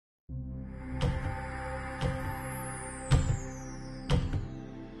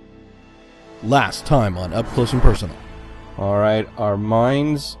Last time on Up Close and Personal. Alright, our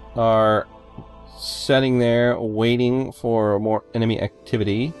mines are sitting there waiting for more enemy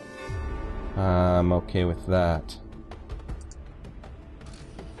activity. I'm okay with that.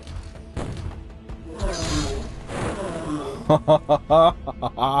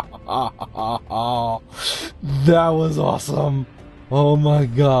 That was awesome! Oh my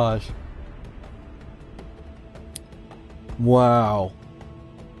gosh. Wow.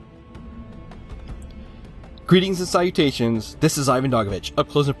 Greetings and salutations, this is IvanDogovich, up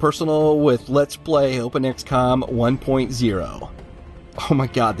close and personal with Let's Play OpenXcom 1.0. Oh my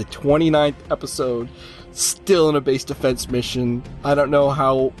god, the 29th episode, still in a base defense mission. I don't know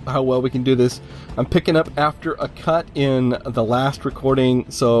how well we can do this. I'm picking up after a cut in the last recording,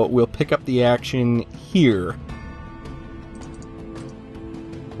 so we'll pick up the action here.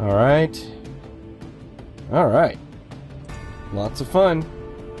 Alright. Alright. Lots of fun.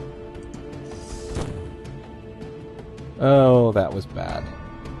 Oh, that was bad.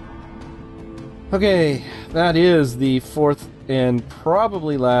 Okay, that is the fourth and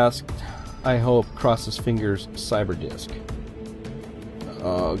probably last, I hope, cross his fingers, cyber disk.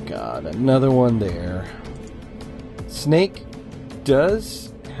 Oh god, another one there. Snake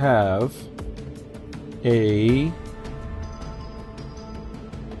does have a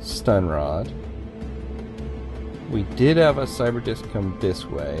stun rod. We did have a cyber disk come this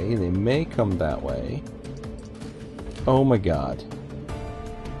way. They may come that way. Oh my god.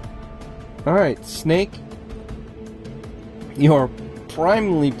 Alright, Snake. You're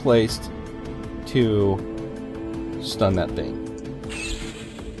primarily placed to stun that thing.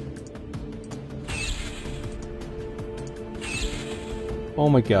 Oh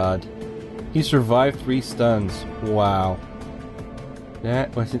my god. He survived 3 stuns. Wow.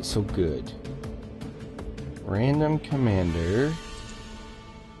 That wasn't so good. Random commander.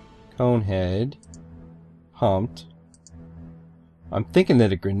 Conehead. Humped. I'm thinking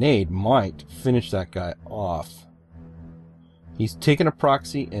that a grenade might finish that guy off. He's taken a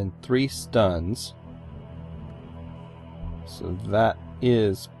proxy and 3 stuns. So that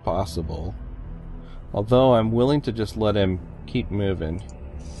is possible. Although I'm willing to just let him keep moving.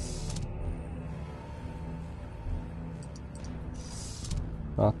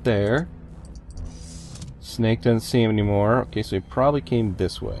 Not there. Snake doesn't see him anymore. Okay, so he probably came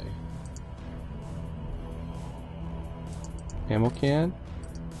this way. Ammo can?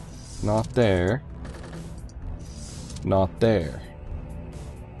 Not there. Not there.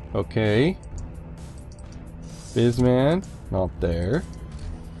 Okay. Bizman? Not there.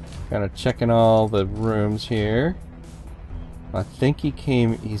 Kind of checking all the rooms here. I think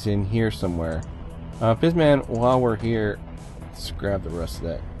he's in here somewhere. Bizman, while we're here, let's grab the rest of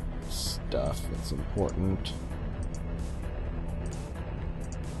that stuff that's important.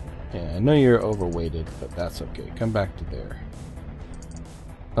 Yeah, I know you're overweighted, but that's okay. Come back to there.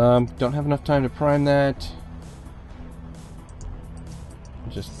 Don't have enough time to prime that.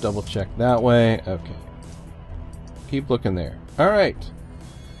 Just double check that way. Okay. Keep looking there. Alright.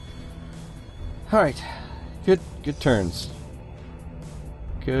 Alright. Good turns.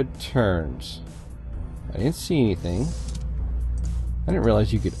 Good turns. I didn't see anything. I didn't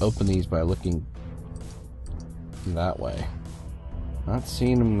realize you could open these by looking that way. Not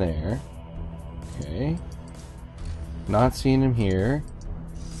seeing him there. Okay. Not seeing him here.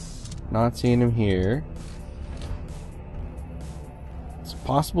 Not seeing him here. It's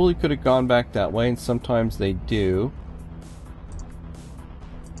possible he could have gone back that way, and sometimes they do.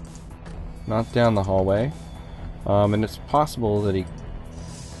 Not down the hallway. And it's possible that he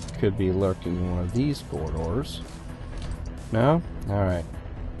could be lurking in one of these corridors. No? Alright.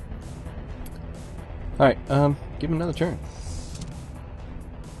 Alright, give him another turn.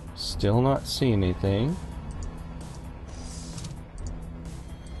 Still not seeing anything.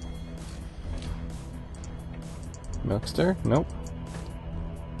 Milkster? Nope.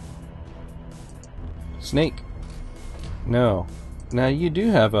 Snake? No. Now you do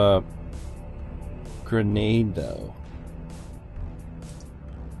have a grenade though.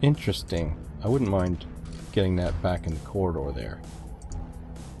 Interesting. I wouldn't mind getting that back in the corridor there.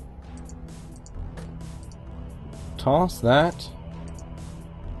 Toss that.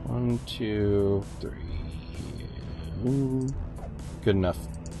 1, 2, 3. Ooh. Good enough.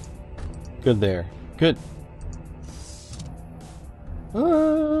 Good there. Good.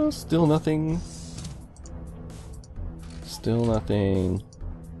 Still nothing. Still nothing.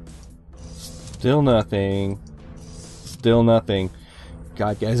 Still nothing. Still nothing.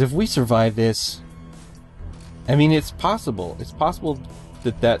 God, guys, if we survive this, I mean, it's possible. It's possible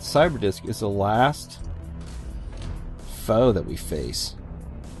that that cyber disk is the last foe that we face.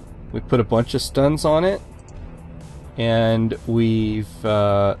 We put a bunch of stuns on it, and we've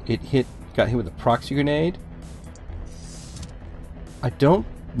got hit with a proxy grenade. I don't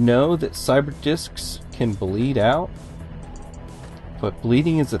know that cyber discs can bleed out, but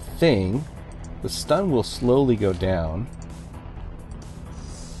bleeding is a thing. The stun will slowly go down.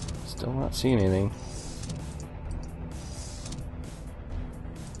 Still not seeing anything.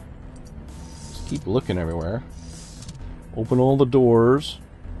 Just keep looking everywhere. Open all the doors.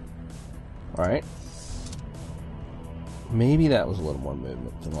 Alright. Maybe that was a little more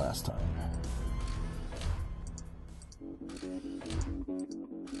movement than last time.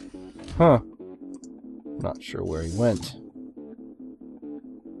 Huh. Not sure where he went.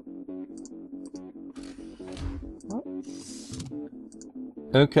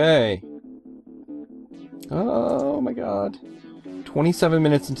 Okay. Oh my god. 27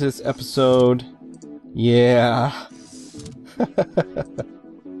 minutes into this episode. Yeah.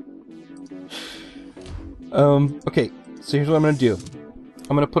 Okay, so here's what I'm gonna do.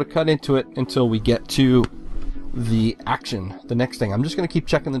 I'm gonna put a cut into it until we get to the action, the next thing. I'm just gonna keep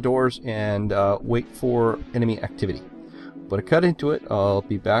checking the doors and wait for enemy activity. Put a cut into it. I'll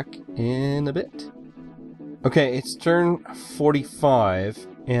be back in a bit. Okay, it's turn 45,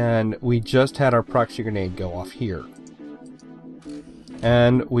 and we just had our proxy grenade go off here.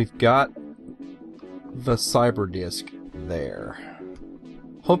 And we've got the cyber disc there.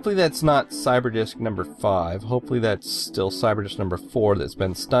 Hopefully that's not cyber disc number 5. Hopefully that's still cyber disc number 4 that's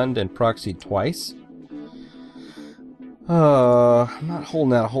been stunned and proxied twice. I'm not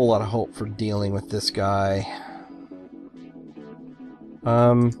holding out a whole lot of hope for dealing with this guy.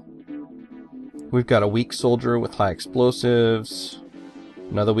 We've got a weak soldier with high explosives,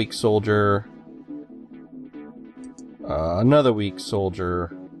 another weak soldier, another weak soldier,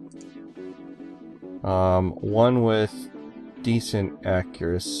 one with decent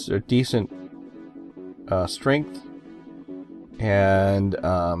accuracy, or decent strength, and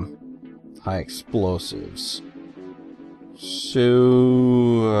high explosives. So,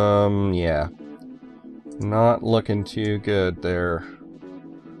 yeah, not looking too good there.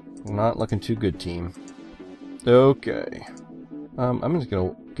 Not looking too good, team. Okay. I'm just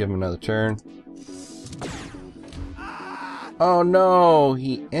gonna give him another turn. Oh no!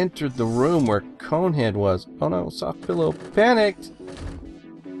 He entered the room where Conehead was. Oh no, Soft Pillow panicked!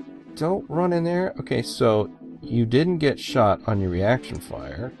 Don't run in there. Okay, so you didn't get shot on your reaction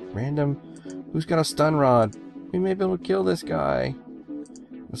fire. Random. Who's got a stun rod? We may be able to kill this guy.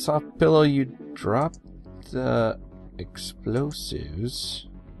 The Soft Pillow, you dropped the explosives.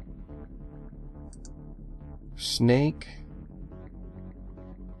 Snake,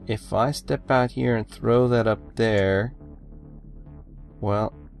 if I step out here and throw that up there,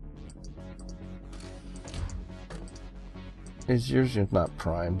 well, is yours just not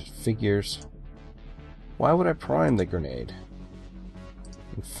primed? Figures. Why would I prime the grenade?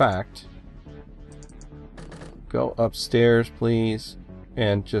 In fact, go upstairs, please,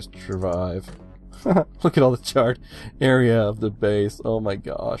 and just survive. Look at all the charred area of the base. Oh my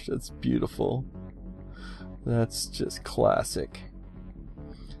gosh, it's beautiful. That's just classic.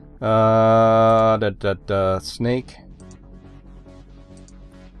 Snake.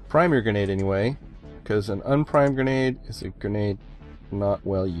 Prime your grenade anyway, because an unprimed grenade is a grenade not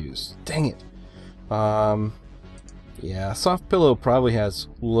well used. Dang it. Yeah, Soft Pillow probably has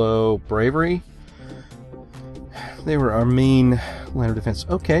low bravery. They were our main line of defense.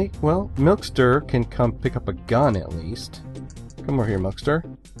 Okay, well, Milkster can come pick up a gun at least. Come over here, Milkster.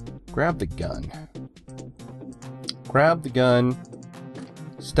 Grab the gun. Grab the gun,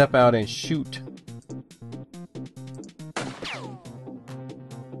 step out and shoot.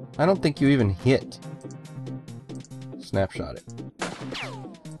 I don't think you even hit. Snapshot it.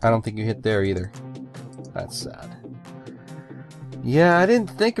 I don't think you hit there either. That's sad. Yeah, I didn't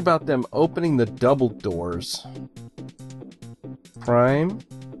think about them opening the double doors. Prime.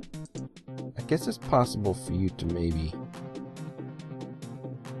 I guess it's possible for you to maybe...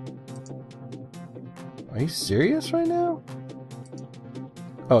 Are you serious right now?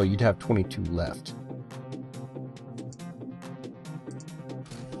 Oh, you'd have 22 left.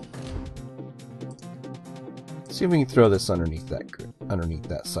 Let's see if we can throw this underneath that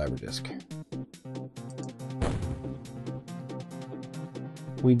cyber disc.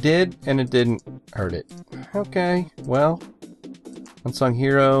 We did, and it didn't hurt it. Okay, well, unsung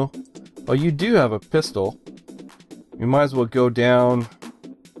hero. Oh, you do have a pistol. You might as well go down,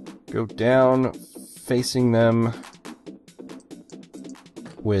 facing them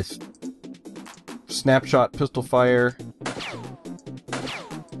with snapshot pistol fire.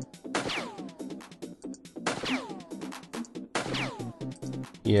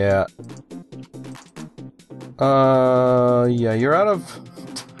 Yeah. Yeah, you're out of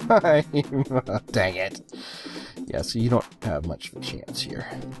time. Dang it. Yeah, so you don't have much of a chance here.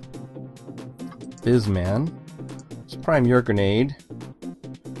 Bizman. Let's prime your grenade.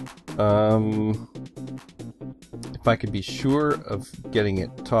 If I could be sure of getting it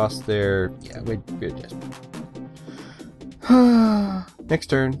tossed there, yeah, we'd just... Next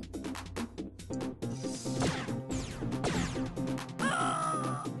turn.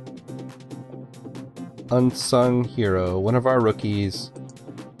 Unsung hero, one of our rookies,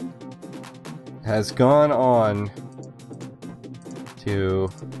 has gone on to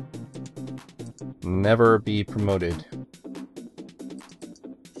never be promoted.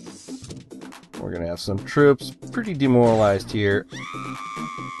 We're gonna have some troops pretty demoralized here.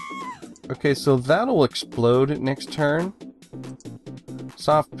 Okay, so that'll explode next turn.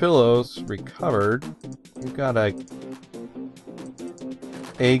 Soft pillows recovered. We've got a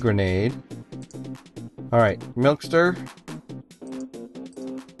grenade. Alright, Milkster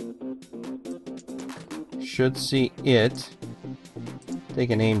should see it.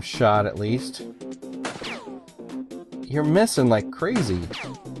 Take an aim shot at least. You're missing like crazy.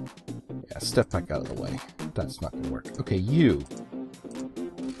 Yeah, step back out of the way. That's not gonna work. Okay, you.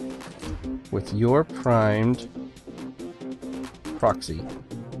 With your primed proxy.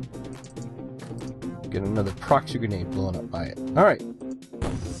 Get another proxy grenade blown up by it. Alright.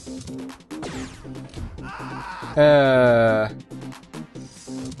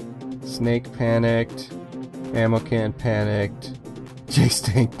 Snake panicked. Ammo can panicked.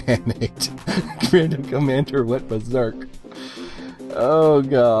 J-Stank panicked. Random Commander went berserk. Oh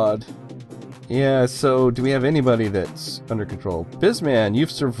god. Yeah, so do we have anybody that's under control? Bizman,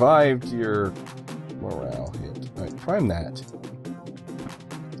 you've survived your morale hit. Alright, prime that.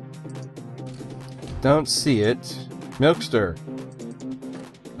 Don't see it. Milkster.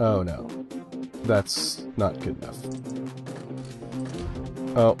 Oh no. That's not good enough.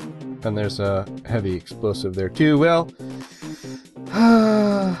 Oh, and there's a heavy explosive there too. Well,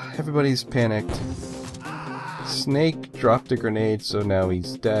 everybody's panicked. Snake dropped a grenade, so now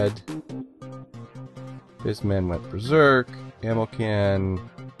he's dead. This man went berserk. Ammo can.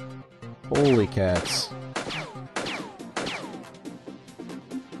 Holy cats.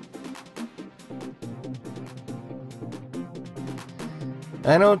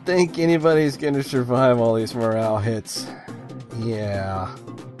 I don't think anybody's going to survive all these morale hits. Yeah.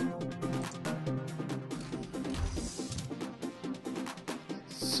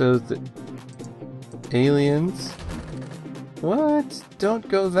 So the aliens... What? Don't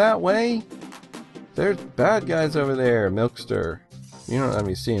go that way? There's bad guys over there, Milkster. You don't have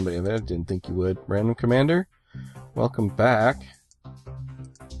me see anybody there. Didn't think you would. Random Commander, welcome back.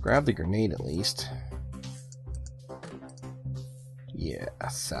 Grab the grenade at least. Yeah,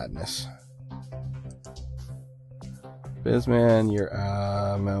 sadness. Bizman, your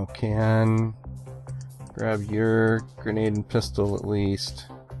ammo can. Grab your grenade and pistol at least.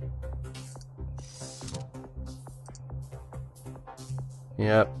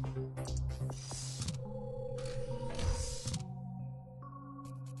 Yep.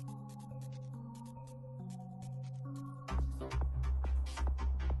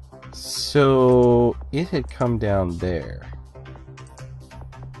 So it had come down there.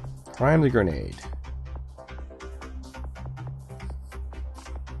 Prime the grenade.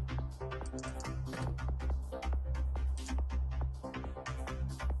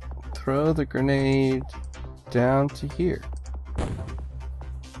 Throw the grenade down to here.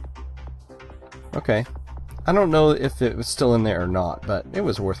 Okay. I don't know if it was still in there or not, but it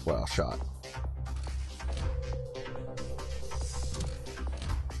was a worthwhile shot.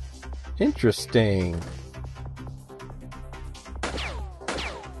 Interesting.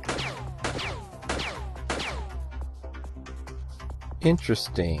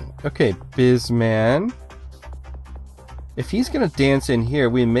 Interesting. Okay, Bizman. If he's gonna dance in here,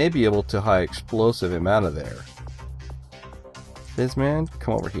 we may be able to high explosive him out of there. Bizman,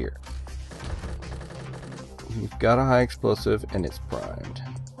 come over here. You've got a high explosive and it's primed.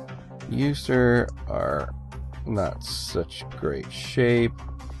 You, sir, are not such great shape.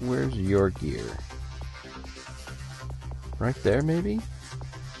 Where's your gear? Right there, maybe?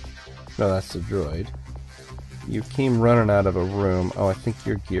 No, that's the droid. You came running out of a room. Oh, I think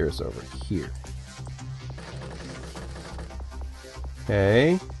your gear is over here.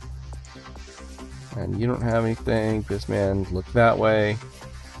 Okay. And you don't have anything. This man, look that way.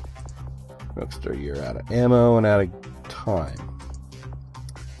 Milkster, you're out of ammo and out of time.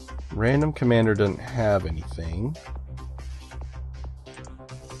 Random Commander doesn't have anything.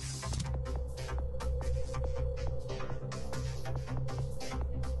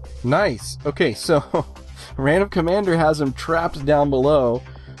 Nice. Okay, so Random Commander has him trapped down below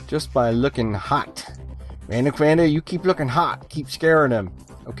just by looking hot. Random Commander, you keep looking hot. Keep scaring him.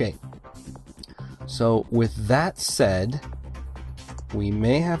 Okay. So with that said, we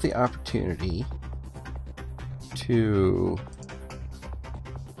may have the opportunity to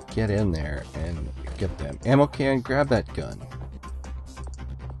get in there and get them. Ammo can, grab that gun.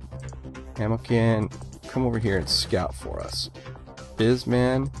 Ammo can, come over here and scout for us.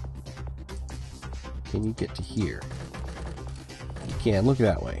 Bizman, can you get to here? You can. Look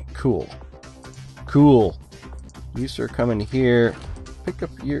that way. Cool. Cool. You, sir, come in here. Pick up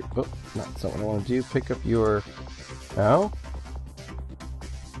your... Oh, that's not what I want to do. Pick up your... Oh?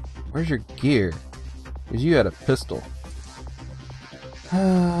 Where's your gear? Because you had a pistol.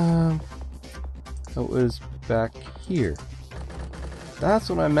 It was back here. That's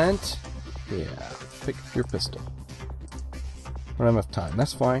what I meant. Yeah. Pick up your pistol. I don't have enough time.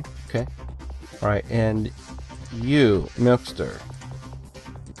 That's fine. Okay. Alright, and you, Milkster.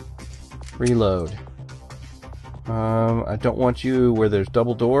 Reload. I don't want you where there's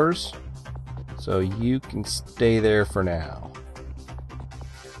double doors, so you can stay there for now.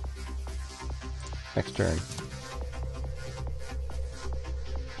 Next turn.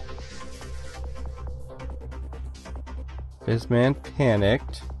 Bizman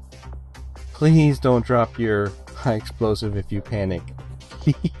panicked. Please don't drop your high explosive if you panic.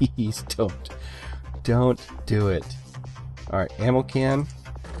 Please don't. Don't do it. Alright, ammo can.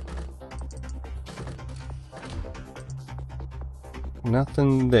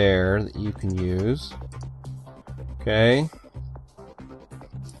 Nothing there that you can use. Okay.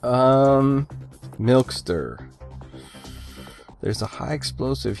 Milkster. There's a high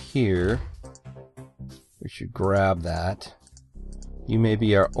explosive here. We should grab that. You may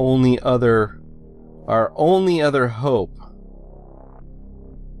be our only other hope.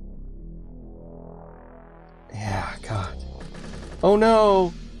 Yeah, God. Oh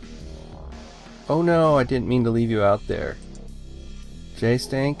no! Oh no, I didn't mean to leave you out there.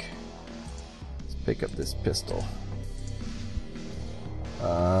 J-Stank, let's pick up this pistol.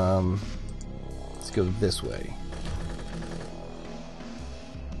 Let's go this way.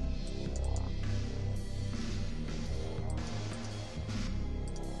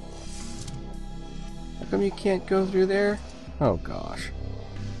 How come you can't go through there? Oh gosh.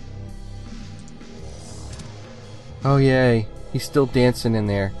 Oh yay, he's still dancing in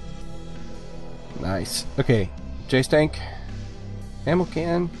there. Nice. Okay, J-Stank. Ammo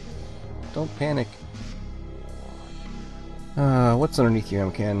can. Don't panic. What's underneath your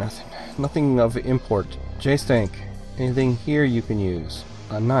ammo can? Nothing. Nothing of import. J-Stank. Anything here you can use?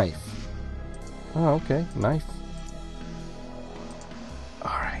 A knife. Oh, okay. Knife.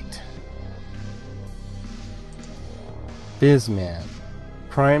 Alright. Bizman.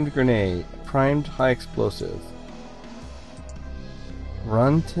 Primed grenade. Primed high explosive.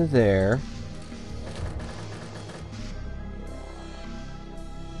 Run to there.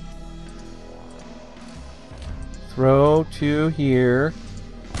 Throw to here.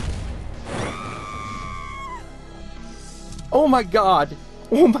 Oh my god!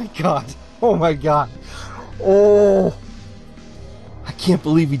 Oh my god! Oh my god! Oh! I can't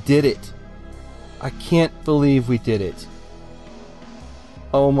believe we did it! I can't believe we did it.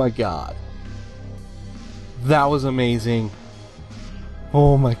 Oh my god. That was amazing.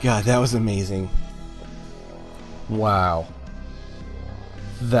 Oh my god, that was amazing. Wow.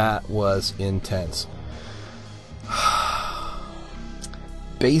 That was intense.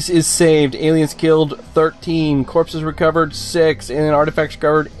 Base is saved. Aliens killed 13. Corpses recovered 6. Alien artifacts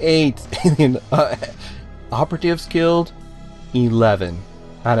recovered 8. Alien operatives killed 11.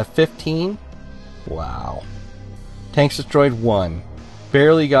 Out of 15? Wow. Tanks destroyed 1.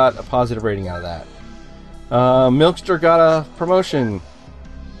 Barely got a positive rating out of that. Milkster got a promotion.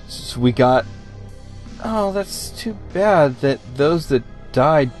 So we got... Oh, that's too bad that those that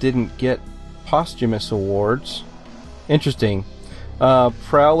died didn't get posthumous awards. Interesting.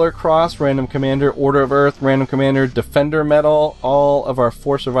 Prowler Cross, Random Commander, Order of Earth, Random Commander, Defender Medal. All of our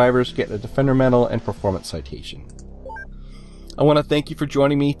 4 survivors get a Defender Medal and Performance Citation. I want to thank you for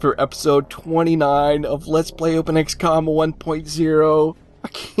joining me for episode 29 of Let's Play OpenXcom 1.0. I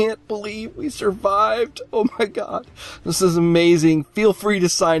can't believe we survived. Oh my god. This is amazing. Feel free to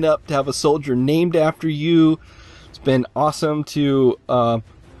sign up to have a soldier named after you. It's been awesome to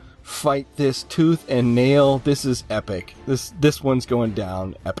fight this tooth and nail. This is epic. This one's going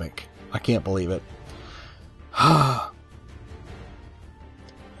down epic. I can't believe it.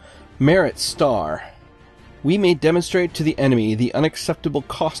 Merit Star. We may demonstrate to the enemy the unacceptable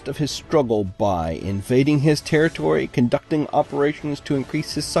cost of his struggle by invading his territory, conducting operations to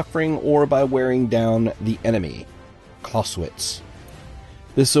increase his suffering, or by wearing down the enemy. Clausewitz.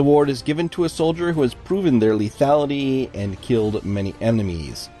 This award is given to a soldier who has proven their lethality and killed many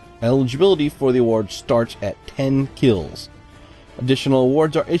enemies. Eligibility for the award starts at 10 kills. Additional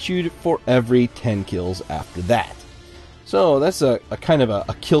awards are issued for every 10 kills after that. So that's a kind of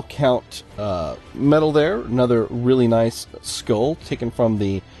a kill count medal there. Another really nice skull taken from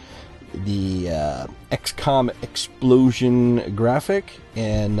the XCOM explosion graphic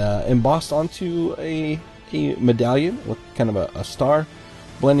and embossed onto a medallion with kind of a star,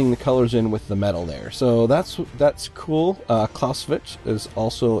 blending the colors in with the metal there. So that's cool. Clausewitz is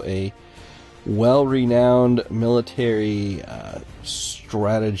also a well-renowned military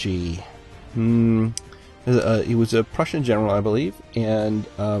strategy. He was a Prussian general, I believe, and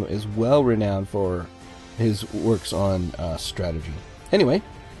is well-renowned for his works on strategy. Anyway,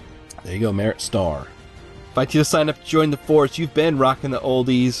 there you go, Merit Star. Invite you to sign up to join the force. You've been rocking the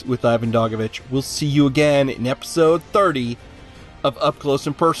oldies with IvanDogovich. We'll see you again in episode 30 of Up Close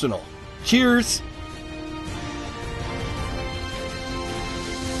and Personal. Cheers!